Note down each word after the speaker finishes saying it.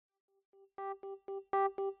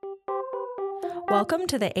Welcome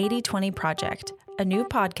to the 80/20 Project, a new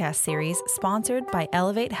podcast series sponsored by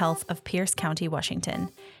Elevate Health of Pierce County, Washington,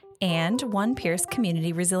 and One Pierce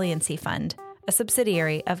Community Resiliency Fund, a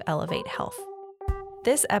subsidiary of Elevate Health.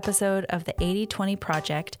 This episode of the 80/20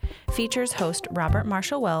 Project features host Robert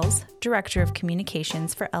Marshall Wells, Director of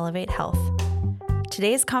Communications for Elevate Health.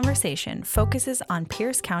 Today's conversation focuses on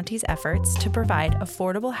Pierce County's efforts to provide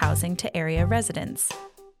affordable housing to area residents.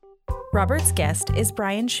 Robert's guest is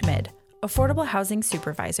Brian Schmid, Affordable Housing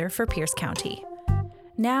Supervisor for Pierce County.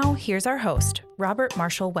 Now, here's our host, Robert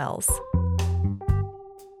Marshall Wells.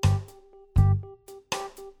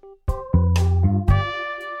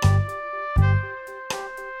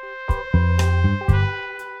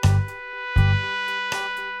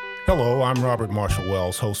 Hello, I'm Robert Marshall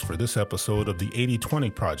Wells, host for this episode of the 80/20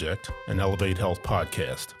 Project, an Elevate Health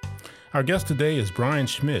podcast. Our guest today is Brian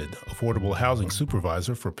Schmid, Affordable Housing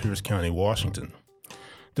Supervisor for Pierce County, Washington.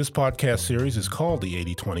 This podcast series is called the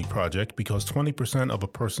 80/20 Project because 20% of a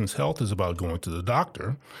person's health is about going to the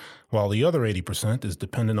doctor, while the other 80% is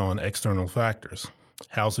dependent on external factors.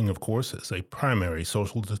 Housing, of course, is a primary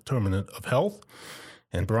social determinant of health,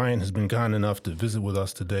 and Brian has been kind enough to visit with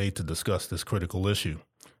us today to discuss this critical issue.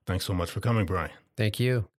 Thanks so much for coming, Brian. Thank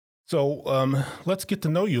you. So let's get to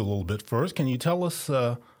know you a little bit first. Can you tell us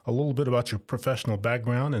a little bit about your professional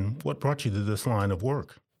background and what brought you to this line of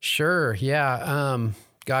work? Sure. Yeah.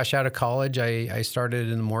 Out of college, I started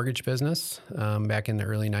in the mortgage business back in the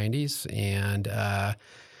early 90s and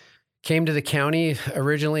came to the county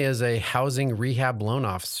originally as a housing rehab loan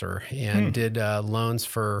officer and did loans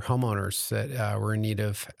for homeowners that were in need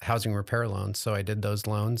of housing repair loans. So I did those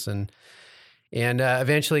loans and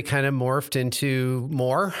eventually kind of morphed into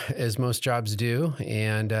more, as most jobs do,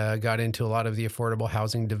 and got into a lot of the affordable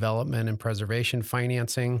housing development and preservation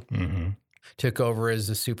financing. Mm-hmm. Took over as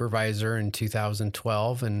a supervisor in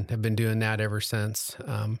 2012 and have been doing that ever since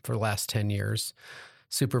for the last 10 years,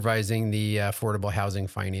 supervising the affordable housing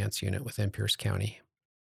finance unit within Pierce County.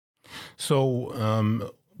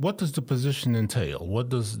 So what does the position entail? What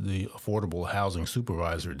does the affordable housing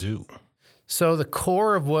supervisor do? So the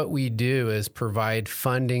core of what we do is provide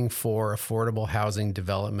funding for affordable housing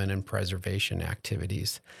development and preservation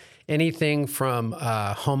activities. Anything from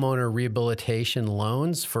homeowner rehabilitation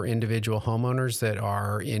loans for individual homeowners that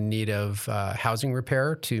are in need of housing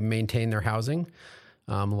repair to maintain their housing.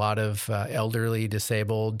 A lot of elderly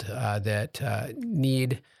disabled that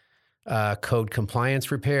need code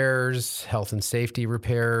compliance repairs, health and safety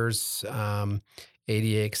repairs,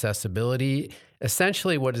 ADA accessibility.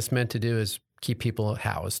 Essentially what it's meant to do is keep people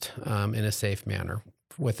housed in a safe manner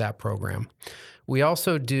with that program. We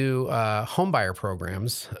also do homebuyer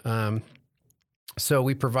programs. So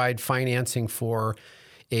we provide financing for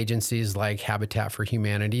agencies like Habitat for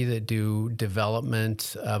Humanity that do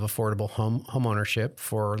development of affordable home ownership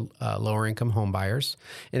for lower income homebuyers.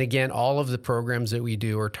 And again, all of the programs that we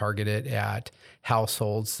do are targeted at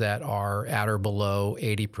households that are at or below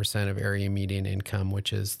 80% of area median income,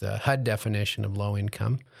 which is the HUD definition of low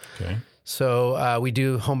income. Okay. So we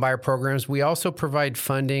do homebuyer programs. We also provide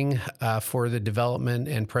funding for the development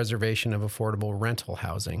and preservation of affordable rental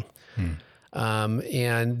housing.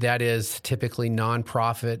 And that is typically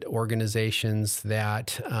nonprofit organizations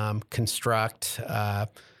that construct,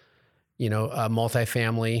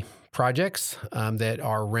 multifamily projects that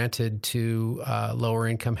are rented to lower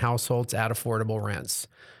income households at affordable rents,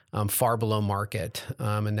 far below market.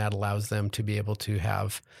 And that allows them to be able to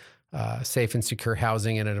have safe and secure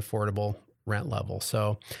housing at an affordable rent level.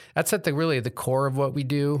 So that's at the core of what we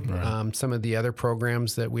do. Right. Some of the other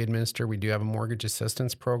programs that we administer, we do have a mortgage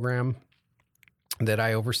assistance program that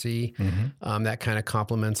I oversee. Mm-hmm. That kind of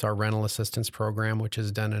complements our rental assistance program, which is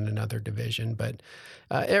done in another division. But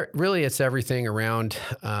it's everything around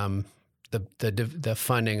the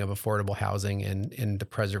funding of affordable housing and the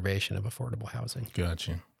preservation of affordable housing.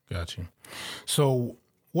 Gotcha. So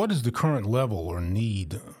what is the current level or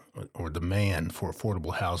need or demand for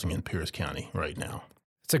affordable housing in Pierce County right now?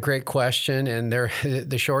 It's a great question, and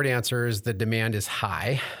the short answer is the demand is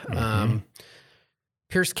high. Mm-hmm.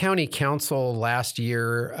 Pierce County Council last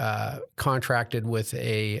year contracted with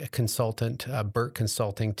a consultant, Burt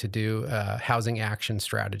Consulting, to do a housing action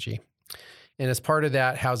strategy. And as part of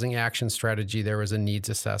that housing action strategy, there was a needs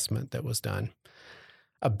assessment that was done.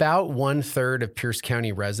 About 1/3 of Pierce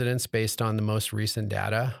County residents, based on the most recent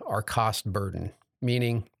data, are cost burden,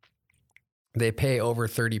 meaning they pay over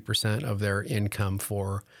 30% of their income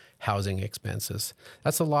for housing expenses.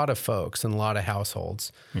 That's a lot of folks and a lot of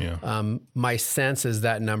households. Yeah. My sense is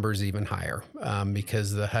that number is even higher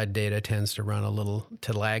because the HUD data tends to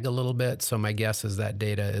lag a little bit. So my guess is that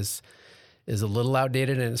data is is a little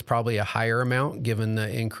outdated, and it's probably a higher amount given the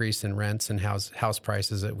increase in rents and house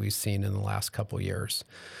prices that we've seen in the last couple of years.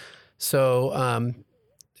 So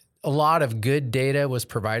a lot of good data was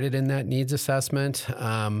provided in that needs assessment.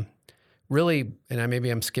 Really, and maybe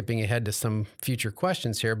I'm skipping ahead to some future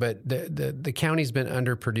questions here, but the county's been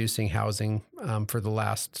underproducing housing for the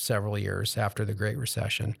last several years after the Great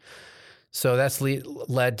Recession. So that's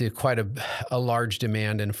led to quite a large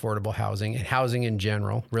demand in affordable housing and housing in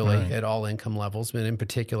general, really at all income levels, but in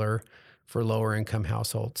particular for lower income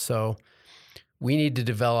households. So we need to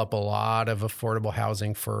develop a lot of affordable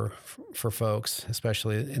housing for folks,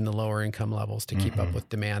 especially in the lower income levels, to keep up with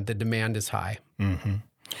demand. The demand is high.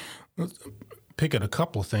 Let's pick at a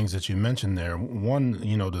couple of things that you mentioned there. One, the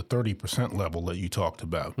 30% level that you talked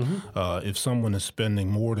about. If someone is spending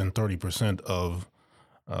more than 30% of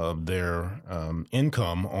their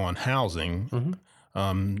income on housing,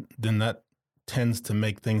 then that tends to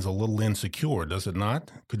make things a little insecure, does it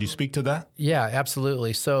not? Could you speak to that? Yeah,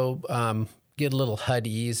 absolutely. So get a little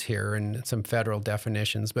HUD-ese here and some federal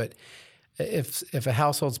definitions, but if a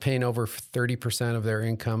household's paying over 30% of their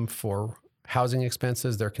income for housing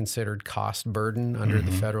expenses, they're considered cost burden under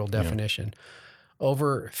the federal definition.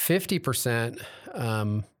 Over 50%,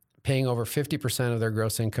 paying over 50% of their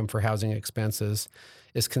gross income for housing expenses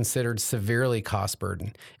is considered severely cost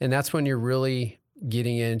burden. And that's when you're really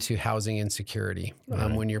getting into housing insecurity,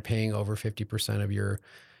 when you're paying over 50% of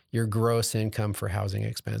your gross income for housing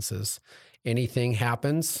expenses. Anything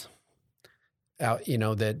happens,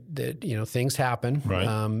 things happen,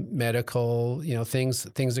 medical,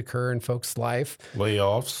 things occur in folks' life.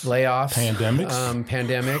 Layoffs,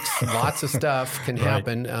 pandemics, lots of stuff can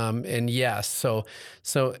happen. And yes, so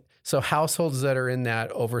households that are in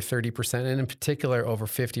that over 30%, and in particular over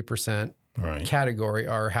 50% category,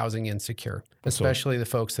 are housing insecure, especially the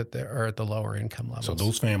folks that are at the lower income levels. So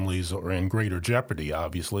those families are in greater jeopardy,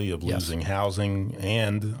 obviously, of losing housing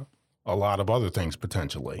and a lot of other things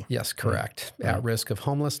potentially. Yes, correct. At risk of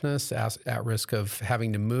homelessness, at risk of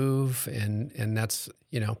having to move, and that's,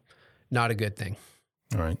 not a good thing.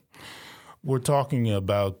 All right. We're talking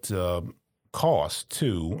about cost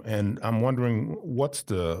too, and I'm wondering what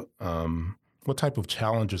type of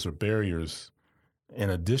challenges or barriers in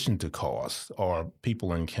addition to cost are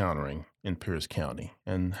people encountering in Pierce County,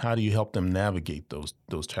 and how do you help them navigate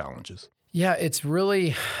those challenges? Yeah, it's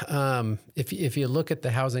really, if you look at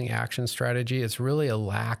the housing action strategy, it's really a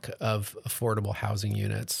lack of affordable housing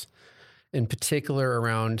units, in particular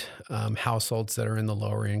around households that are in the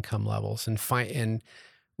lower income levels. And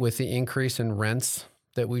with the increase in rents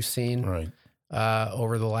that we've seen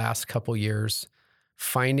over the last couple years,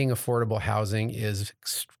 finding affordable housing is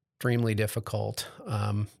extremely difficult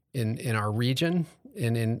in our region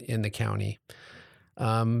and in the county.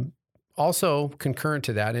 Also, concurrent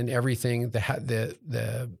to that, in everything,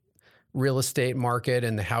 the real estate market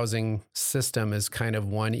and the housing system is kind of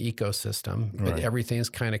one ecosystem, but everything's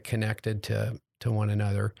kind of connected to one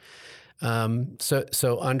another. So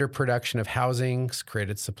underproduction of housing's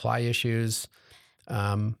created supply issues.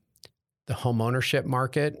 The home ownership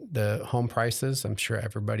market, the home prices, I'm sure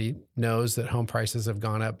everybody knows that home prices have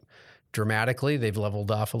gone up dramatically. They've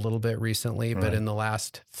leveled off a little bit recently, but in the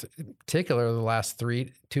last, particularly the last 2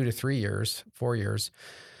 to 3 years, 4 years,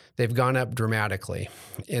 they've gone up dramatically.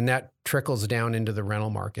 And that trickles down into the rental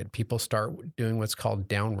market. People start doing what's called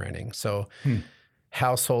down renting. So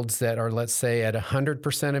households that are, let's say, at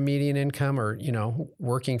 100% of median income, or,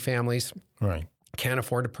 working families can't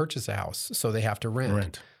afford to purchase a house, so they have to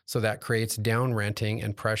rent. So that creates down renting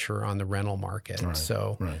and pressure on the rental market.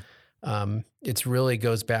 It's really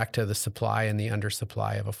goes back to the supply and the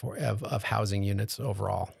undersupply of housing units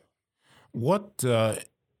overall. What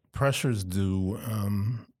pressures do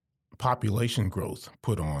population growth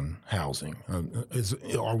put on housing?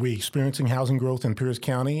 Are we experiencing housing growth in Pierce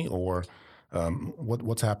County, or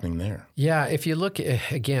what's happening there? Yeah, if you look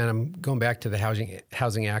again, I'm going back to the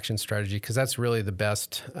housing action strategy, because that's really the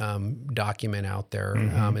best document out there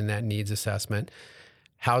in that needs assessment.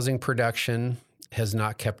 Housing production has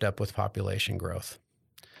not kept up with population growth.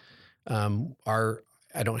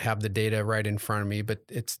 I don't have the data right in front of me, but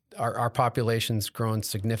our population's grown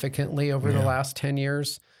significantly over the last 10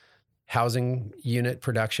 years. Housing unit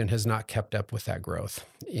production has not kept up with that growth.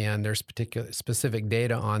 And there's specific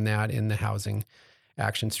data on that in the housing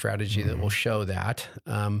action strategy that will show that.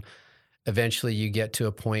 Eventually you get to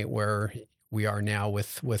a point where we are now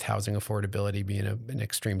with housing affordability being an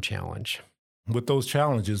extreme challenge. With those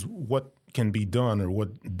challenges, what can be done, or what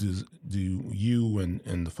do you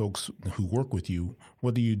and the folks who work with you,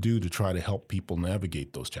 what do you do to try to help people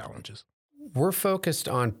navigate those challenges? We're focused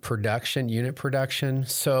on production, unit production.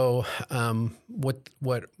 So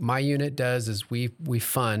what my unit does is we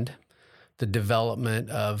fund the development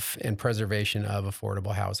of and preservation of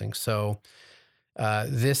affordable housing. So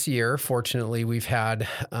this year, fortunately, we've had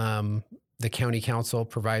the county council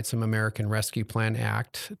provide some American Rescue Plan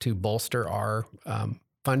Act to bolster our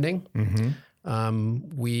funding.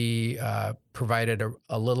 We provided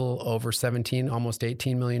a little over almost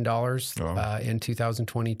 $18 million in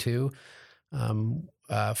 2022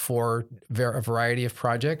 for a variety of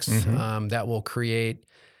projects that will create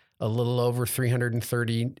a little over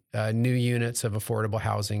 330 new units of affordable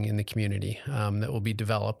housing in the community that will be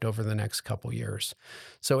developed over the next couple years.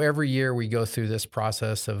 So every year we go through this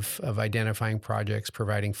process of identifying projects,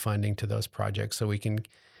 providing funding to those projects so we can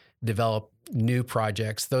develop new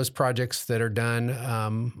projects. Those projects that are done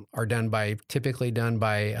typically done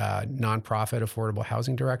by nonprofit affordable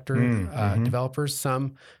housing developers,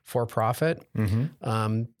 some for profit.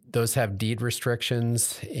 Those have deed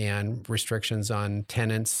restrictions and restrictions on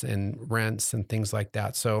tenants and rents and things like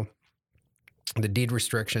that. So the deed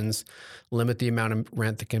restrictions limit the amount of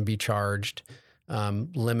rent that can be charged,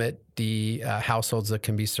 limit the households that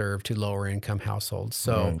can be served to lower income households.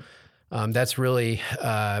 So that's really,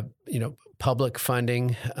 public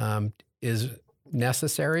funding is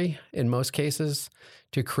necessary in most cases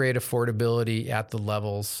to create affordability at the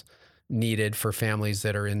levels needed for families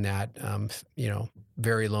that are in that,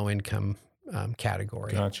 very low income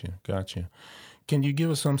category. Gotcha. Can you give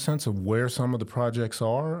us some sense of where some of the projects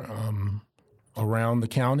are around the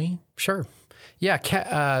county? Sure.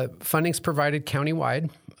 Yeah, funding's provided countywide.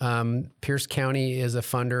 Pierce County is a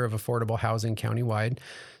funder of affordable housing countywide.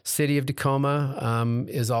 City of Tacoma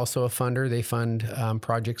is also a funder. They fund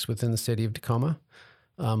projects within the city of Tacoma.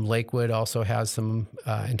 Lakewood also has some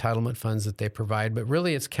entitlement funds that they provide, but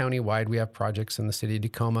really it's countywide. We have projects in the city of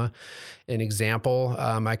Tacoma. An example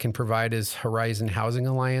I can provide is Horizon Housing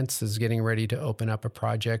Alliance is getting ready to open up a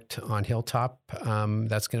project on Hilltop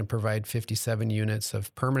that's going to provide 57 units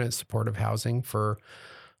of permanent supportive housing for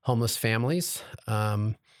homeless families.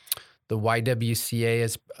 The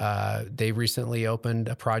YWCA they recently opened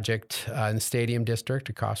a project in the Stadium District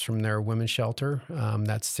across from their women's shelter.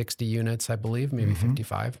 That's 60 units, I believe, maybe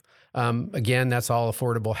 55. Again, that's all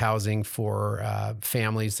affordable housing for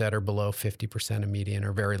families that are below 50% of median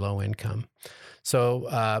or very low income. So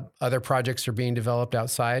other projects are being developed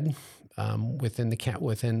outside within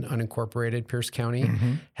unincorporated Pierce County.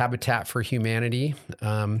 Habitat for Humanity.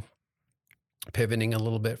 Pivoting a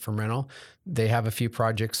little bit from rental, they have a few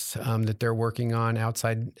projects that they're working on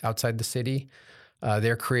outside the city.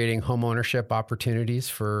 They're creating home ownership opportunities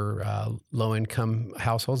for low-income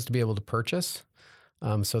households to be able to purchase.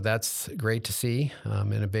 So that's great to see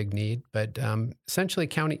and a big need. But essentially,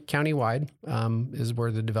 countywide is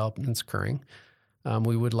where the development's occurring.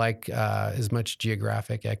 We would like as much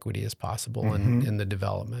geographic equity as possible in the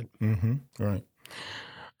development. Right.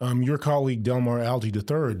 Your colleague Delmar Alge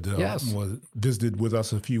III visited with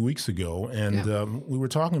us a few weeks ago, and we were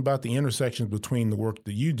talking about the intersections between the work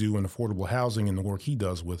that you do in affordable housing and the work he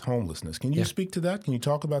does with homelessness. Can you speak to that? Can you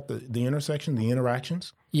talk about the intersection, the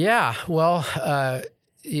interactions? Yeah, well,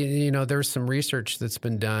 there's some research that's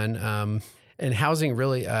been done, and housing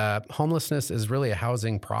really, homelessness is really a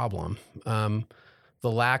housing problem. The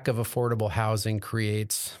lack of affordable housing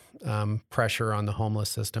creates pressure on the homeless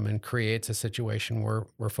system and creates a situation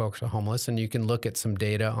where folks are homeless. And you can look at some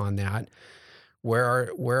data on that.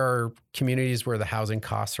 Where are communities where the housing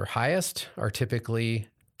costs are highest are typically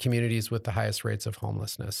communities with the highest rates of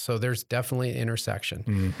homelessness. So there's definitely an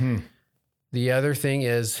intersection. The other thing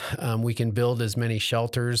is we can build as many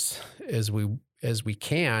shelters as we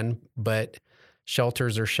can, but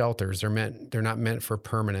shelters are shelters. They're not meant for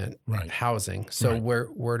permanent housing. So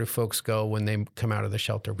where do folks go when they come out of the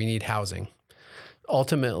shelter? We need housing.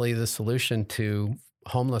 Ultimately, the solution to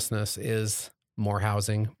homelessness is more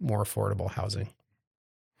housing, more affordable housing.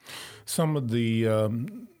 Some of the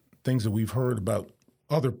things that we've heard about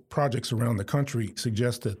other projects around the country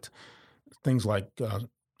suggest that things like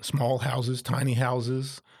small houses, tiny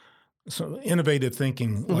houses, so innovative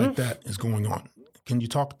thinking like that is going on. Can you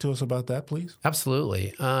talk to us about that, please?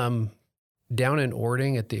 Absolutely. Down in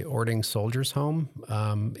Ording at the Ording Soldiers Home,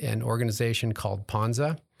 an organization called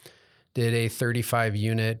Ponza did a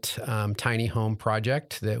 35-unit tiny home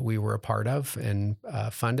project that we were a part of and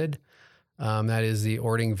funded. That is the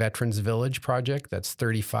Ording Veterans Village project. That's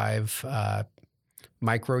 35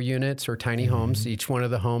 micro units or tiny homes. Each one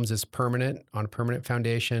of the homes is permanent, on a permanent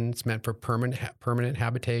foundation. It's meant for permanent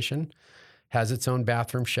habitation. Has its own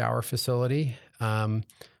bathroom shower facility,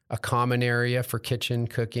 a common area for kitchen,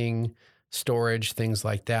 cooking, storage, things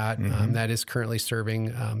like that. That is currently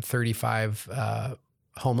serving 35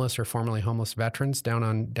 homeless or formerly homeless veterans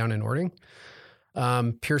down in Orting.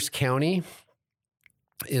 Pierce County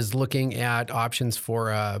is looking at options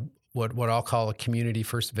for what I'll call a community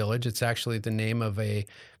first village. It's actually the name of a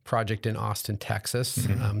project in Austin, Texas.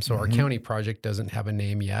 So our county project doesn't have a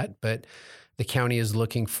name yet, but the county is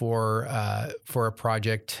looking for a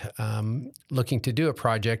project, looking to do a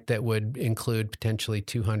project that would include potentially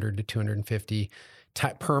 200 to 250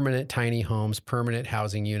 permanent tiny homes, permanent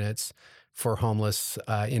housing units for homeless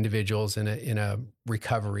individuals in a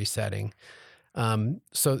recovery setting.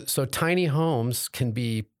 So tiny homes can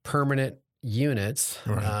be permanent units.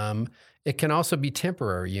 Right. It can also be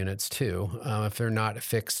temporary units too, if they're not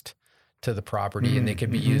affixed to the property, and they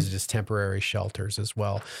can be used as temporary shelters as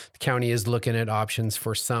well. The county is looking at options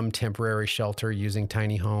for some temporary shelter using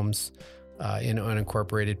tiny homes in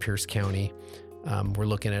unincorporated Pierce County. We're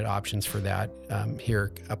looking at options for that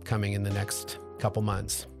here upcoming in the next couple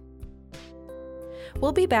months.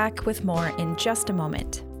 We'll be back with more in just a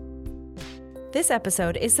moment. This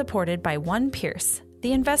episode is supported by One Pierce,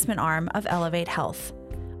 the investment arm of Elevate Health.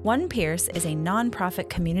 One Pierce is a nonprofit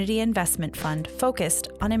community investment fund focused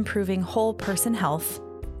on improving whole person health,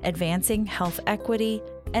 advancing health equity,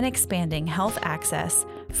 and expanding health access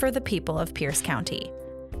for the people of Pierce County.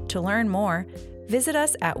 To learn more, visit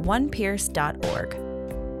us at onepierce.org.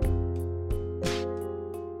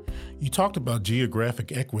 You talked about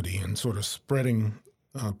geographic equity and sort of spreading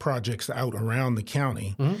projects out around the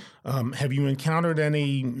county. Have you encountered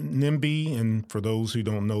any NIMBY? And for those who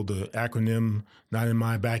don't know the acronym, not in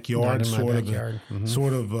my backyard, sort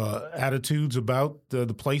of attitudes about the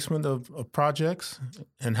placement of projects?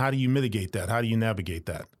 And how do you mitigate that? How do you navigate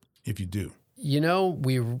that, if you do? You know,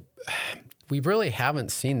 we really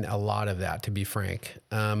haven't seen a lot of that, to be frank.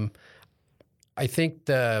 I think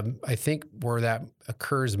where that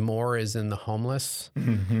occurs more is in the homeless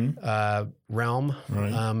realm.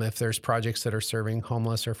 Right. If there's projects that are serving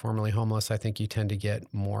homeless or formerly homeless, I think you tend to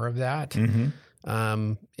get more of that. In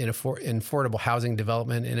affordable housing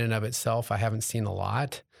development in and of itself, I haven't seen a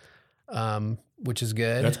lot, which is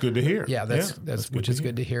good. That's good to hear. Yeah, that's which is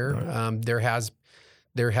good to hear. Right.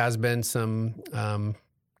 There has been some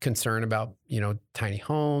concern about tiny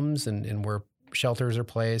homes and where shelters are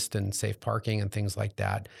placed and safe parking and things like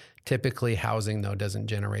that. Typically, housing, though, doesn't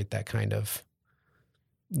generate that kind of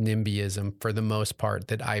NIMBYism for the most part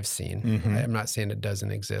that I've seen. I'm not saying it doesn't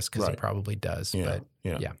exist, because it probably does. But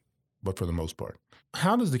but for the most part.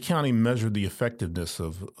 How does the county measure the effectiveness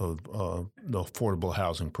of the affordable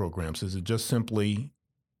housing programs? Is it just simply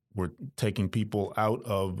we're taking people out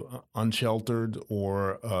of unsheltered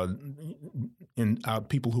or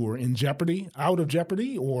people who are in jeopardy, out of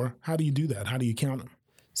jeopardy, or how do you do that? How do you count them?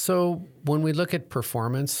 So when we look at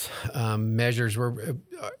performance measures,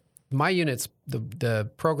 my units, the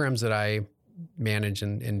programs that I manage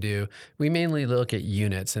and do, we mainly look at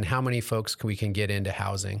units and how many folks we can get into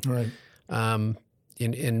housing. Right.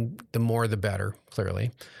 In the more, the better,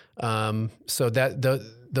 clearly. So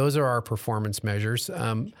those are our performance measures.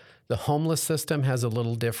 The homeless system has a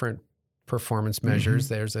little different performance measures.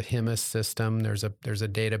 There's a HIMAS system. There's a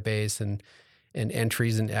database, and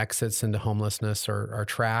entries and exits into homelessness are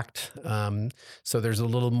tracked. So there's a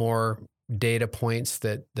little more data points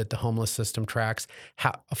that the homeless system tracks.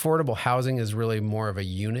 Affordable housing is really more of a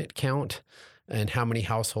unit count, and how many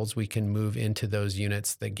households we can move into those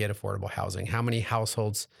units that get affordable housing. How many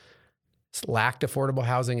households lacked affordable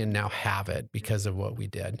housing and now have it because of what we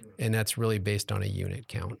did. And that's really based on a unit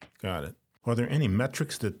count. Got it. Are there any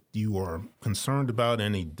metrics that you are concerned about,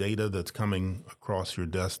 any data that's coming across your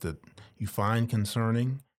desk that you find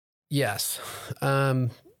concerning? Yes. I'll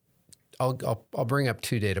bring up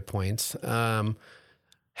 2 data points.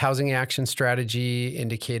 Housing Action Strategy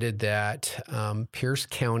indicated that Pierce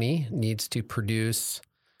County needs to produce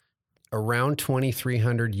around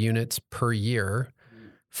 2,300 units per year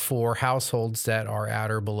for households that are at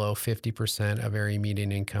or below 50% of area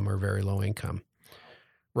median income or very low income.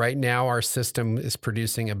 Right now, our system is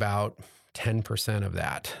producing about 10% of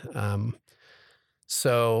that.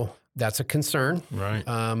 So that's a concern. Right.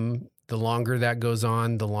 The longer that goes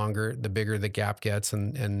on, the bigger the gap gets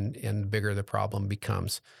and the bigger the problem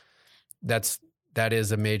becomes. That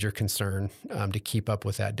is a major concern to keep up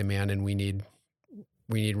with that demand, and we need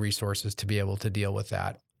resources to be able to deal with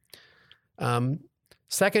that.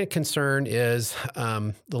 Second concern is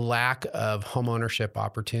the lack of home ownership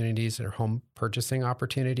opportunities or home purchasing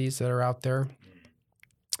opportunities that are out there.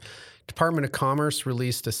 Department of Commerce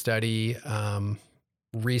released a study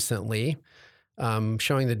recently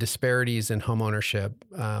showing the disparities in home ownership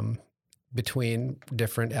between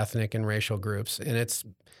different ethnic and racial groups, and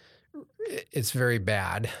it's very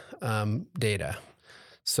bad data.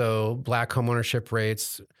 So Black homeownership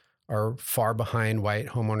rates are far behind white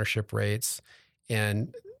homeownership rates,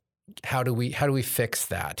 and how do we fix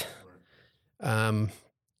that?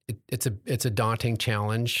 It's a daunting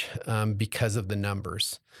challenge because of the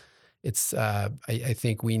numbers. I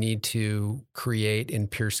think we need to create in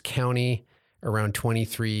Pierce County around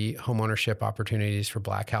 23 homeownership opportunities for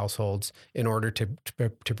Black households in order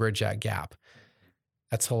to bridge that gap.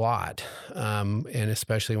 That's a lot, and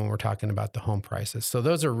especially when we're talking about the home prices. So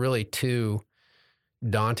those are really two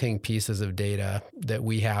daunting pieces of data that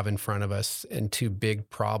we have in front of us, and two big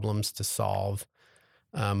problems to solve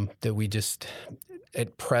that we just,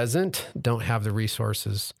 at present, don't have the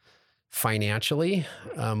resources financially.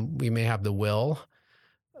 We may have the will.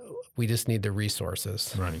 We just need the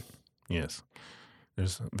resources. Right. Yes.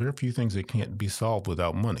 There's very few things that can't be solved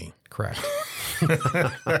without money. Correct.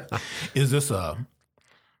 Is this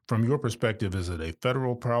from your perspective, is it a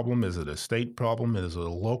federal problem? Is it a state problem? Is it a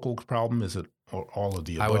local problem? Is it all of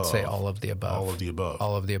the above? I would say all of the above. All of the above.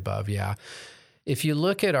 All of the above, yeah. If you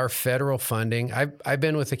look at our federal funding, I've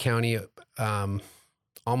been with the county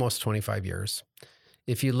almost 25 years.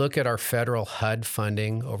 If you look at our federal HUD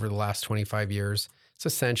funding over the last 25 years, it's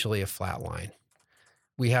essentially a flat line.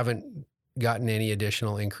 We haven't gotten any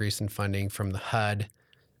additional increase in funding from the HUD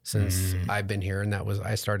since I've been here, and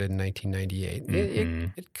I started in 1998.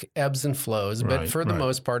 It ebbs and flows, but for the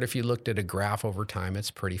most part, if you looked at a graph over time, it's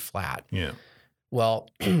pretty flat. Yeah. Well,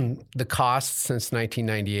 the costs since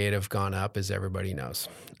 1998 have gone up, as everybody knows.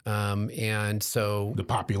 And so the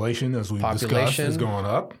population, as we've discussed, is going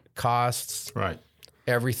up. Costs, right?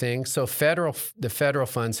 Everything. So the federal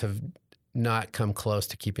funds have not come close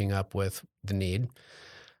to keeping up with the need.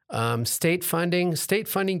 State funding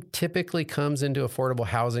typically comes into affordable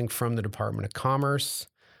housing from the Department of Commerce.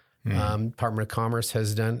 Department of Commerce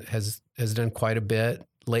has done quite a bit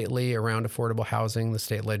lately around affordable housing. The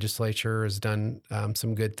state legislature has done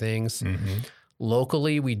some good things.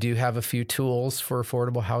 Locally, we do have a few tools for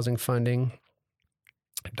affordable housing funding: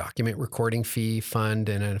 a document recording fee fund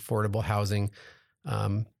and an affordable housing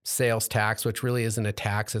sales tax, which really isn't a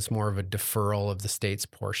tax; it's more of a deferral of the state's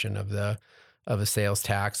portion of a sales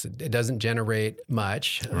tax. It doesn't generate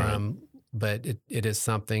much, but it is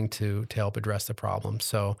something to help address the problem.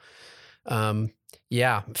 So,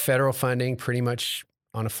 federal funding pretty much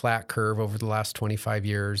on a flat curve over the last 25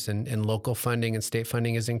 years, and local funding and state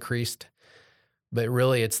funding has increased. But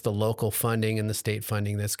really, it's the local funding and the state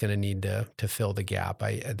funding that's going to need to fill the gap.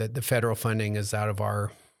 The federal funding is out of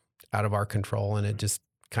our control, and it just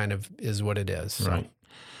kind of is what it is. So. Right.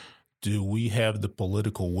 Do we have the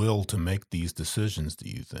political will to make these decisions, do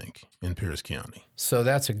you think, in Pierce County? So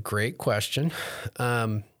that's a great question.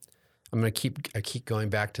 I'm going to keep going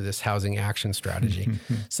back to this housing action strategy.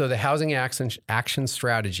 So the housing action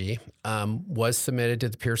strategy was submitted to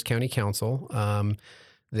the Pierce County Council.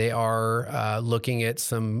 They are looking at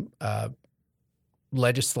some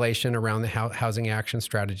legislation around the housing action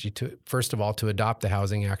strategy first of all, to adopt the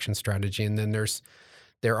housing action strategy. And then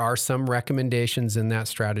there are some recommendations in that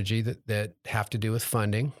strategy that have to do with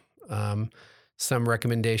funding. Some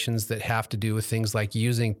recommendations that have to do with things like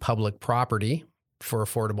using public property for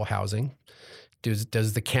affordable housing.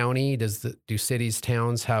 Does the county, do cities,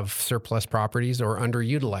 towns have surplus properties or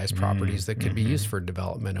underutilized properties that could be used for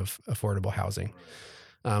development of affordable housing?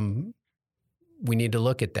 We need to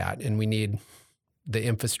look at that, and we need the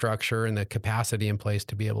infrastructure and the capacity in place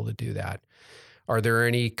to be able to do that. Are there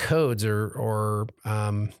any codes or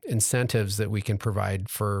incentives that we can provide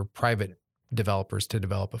for private developers to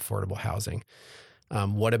develop affordable housing?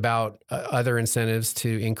 What about other incentives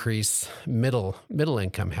to increase middle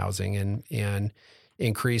income housing and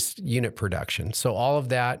increase unit production? So all of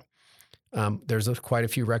that, there's quite a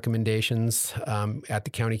few recommendations at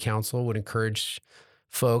the county council. Would encourage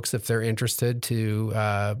folks, if they're interested,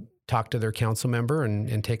 to talk to their council member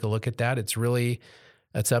and take a look at that.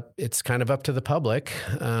 It's kind of up to the public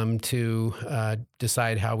to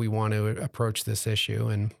decide how we want to approach this issue,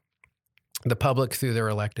 and the public through their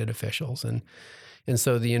elected officials. And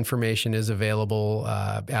so the information is available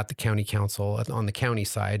at the county council, on the county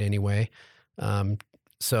side anyway.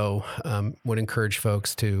 So would encourage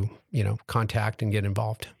folks to, contact and get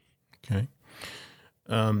involved. Okay.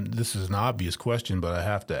 This is an obvious question, but I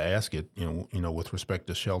have to ask it, with respect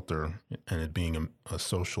to shelter and it being a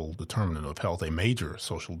social determinant of health, a major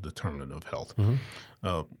social determinant of health.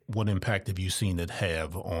 What impact have you seen it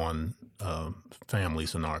have on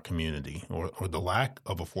families in our community, or the lack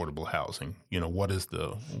of affordable housing? What's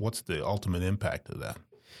the ultimate impact of that?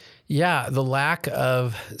 Yeah, the lack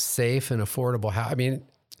of safe and affordable housing. I mean,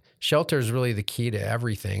 shelter is really the key to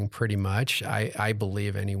everything, pretty much, I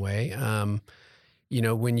believe anyway.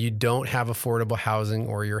 When you don't have affordable housing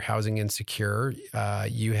or you're housing insecure,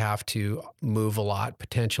 you have to move a lot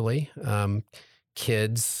potentially.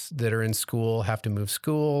 Kids that are in school have to move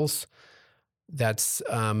schools. That's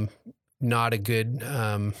not a good,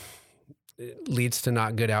 leads to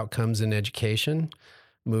not good outcomes in education,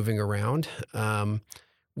 moving around.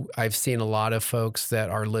 I've seen a lot of folks that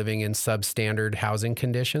are living in substandard housing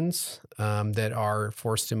conditions that are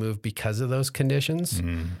forced to move because of those conditions.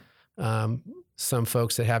 Some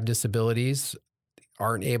folks that have disabilities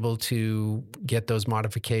aren't able to get those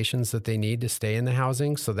modifications that they need to stay in the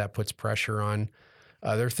housing. So that puts pressure on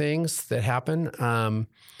other things that happen.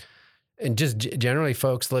 And just generally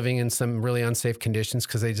folks living in some really unsafe conditions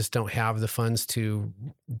because they just don't have the funds to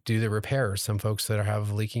do the repairs. Some folks that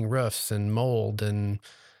have leaking roofs and mold and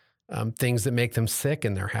things that make them sick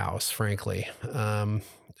in their house, frankly. Being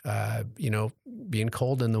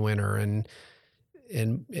cold in the winter and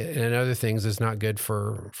other things is not good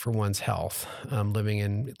for one's health, living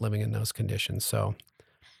in those conditions. So,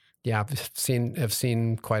 yeah, I've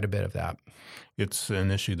seen quite a bit of that. It's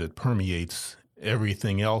an issue that permeates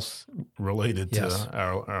everything else related to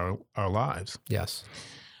our lives. Yes.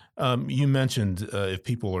 You mentioned if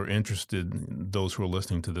people are interested, those who are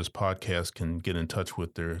listening to this podcast can get in touch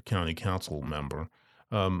with their county council member.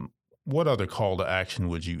 What other call to action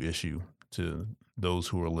would you issue to those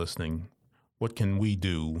who are listening? What can we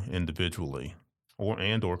do individually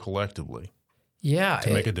or collectively to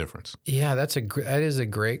make a difference? Yeah, that is a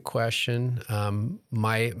great question.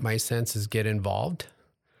 My sense is get involved,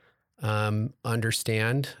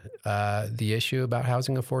 understand the issue about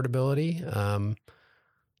housing affordability,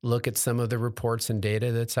 look at some of the reports and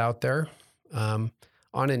data that's out there. On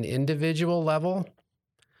an individual level,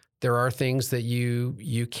 there are things that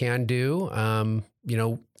you can do.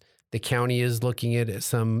 The county is looking at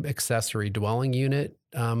some accessory dwelling unit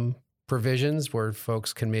provisions where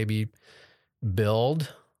folks can maybe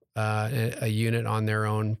build a unit on their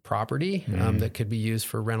own property that could be used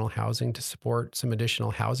for rental housing to support some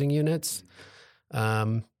additional housing units.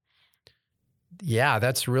 That's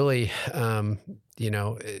really,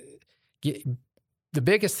 the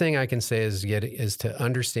biggest thing I can say is to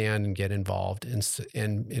understand and get involved and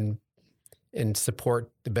support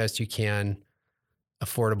the best you can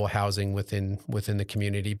affordable housing within the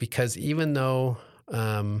community. Because even though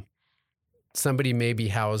somebody may be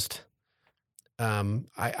housed,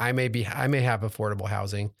 I may have affordable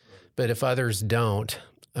housing, but if others don't,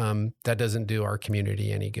 that doesn't do our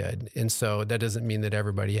community any good. And so that doesn't mean that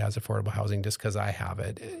everybody has affordable housing just because I have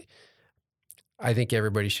it. I think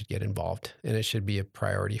everybody should get involved, and it should be a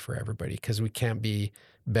priority for everybody because we can't be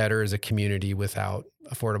better as a community without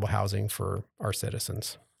affordable housing for our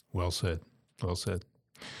citizens. Well said. Well said.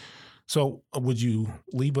 So would you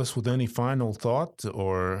leave us with any final thought,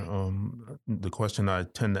 or the question I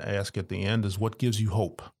tend to ask at the end is, what gives you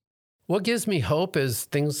hope? What gives me hope is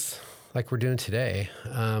things like we're doing today,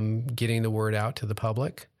 getting the word out to the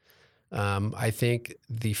public. I think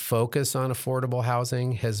the focus on affordable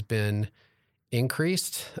housing has been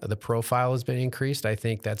increased. The profile has been increased. I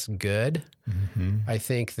think that's good. Mm-hmm. I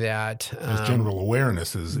think that general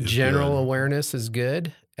awareness is general good. Awareness is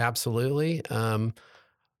good. Absolutely.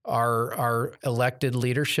 Our elected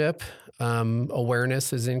leadership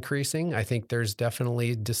awareness is increasing. I think there's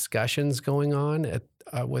definitely discussions going on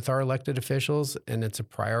with our elected officials, and it's a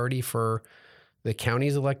priority for the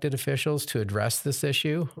county's elected officials to address this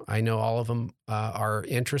issue. I know all of them are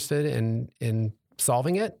interested in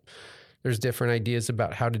solving it. There's different ideas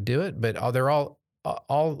about how to do it, but they're all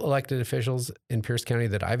elected officials in Pierce County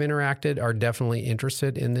that I've interacted are definitely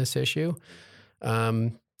interested in this issue.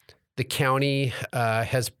 The county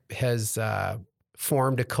has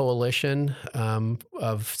formed a coalition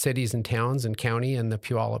of cities and towns and county and the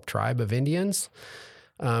Puyallup tribe of Indians,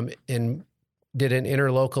 and did an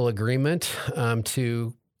interlocal agreement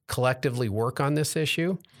to collectively work on this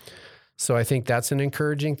issue. So I think that's an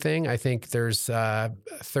encouraging thing. I think there's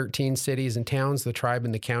 13 cities and towns, the tribe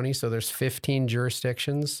and the county. So there's 15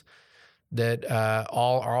 jurisdictions that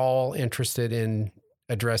are all interested in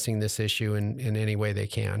addressing this issue in any way they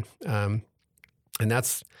can. And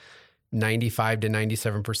that's 95 to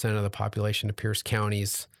 97% of the population of Pierce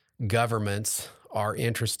County's governments are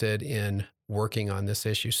interested in working on this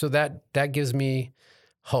issue. So that gives me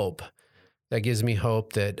hope. That gives me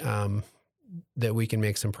hope that that we can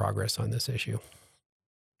make some progress on this issue.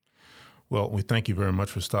 Well, we thank you very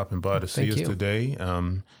much for stopping by to see us today.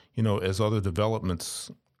 As other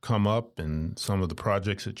developments come up and some of the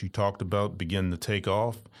projects that you talked about begin to take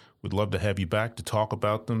off, we'd love to have you back to talk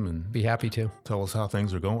about them and be happy to. Tell us how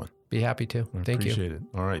things are going. Be happy to. Thank you. Appreciate it.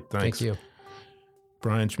 All right. Thanks. Thank you.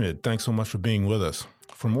 Brian Schmid, thanks so much for being with us.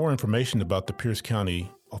 For more information about the Pierce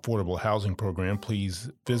County Affordable Housing Program, please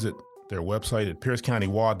visit their website at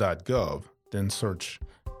piercecountywa.gov, then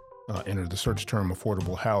enter the search term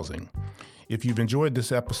affordable housing. If you've enjoyed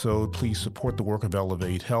this episode, please support the work of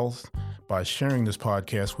Elevate Health by sharing this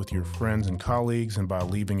podcast with your friends and colleagues and by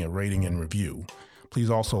leaving a rating and review. Please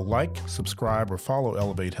also like, subscribe, or follow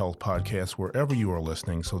Elevate Health Podcast wherever you are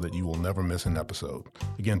listening so that you will never miss an episode.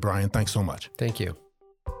 Again, Brian, thanks so much. Thank you.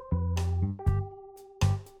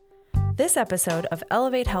 This episode of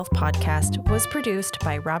Elevate Health Podcast was produced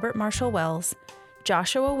by Robert Marshall Wells,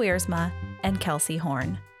 Joshua Wiersma, and Kelsey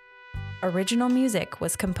Horn. Original music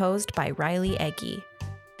was composed by Riley Egge.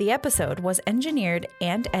 The episode was engineered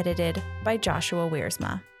and edited by Joshua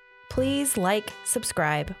Wiersma. Please like,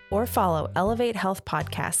 subscribe, or follow Elevate Health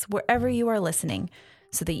Podcasts wherever you are listening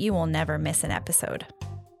so that you will never miss an episode.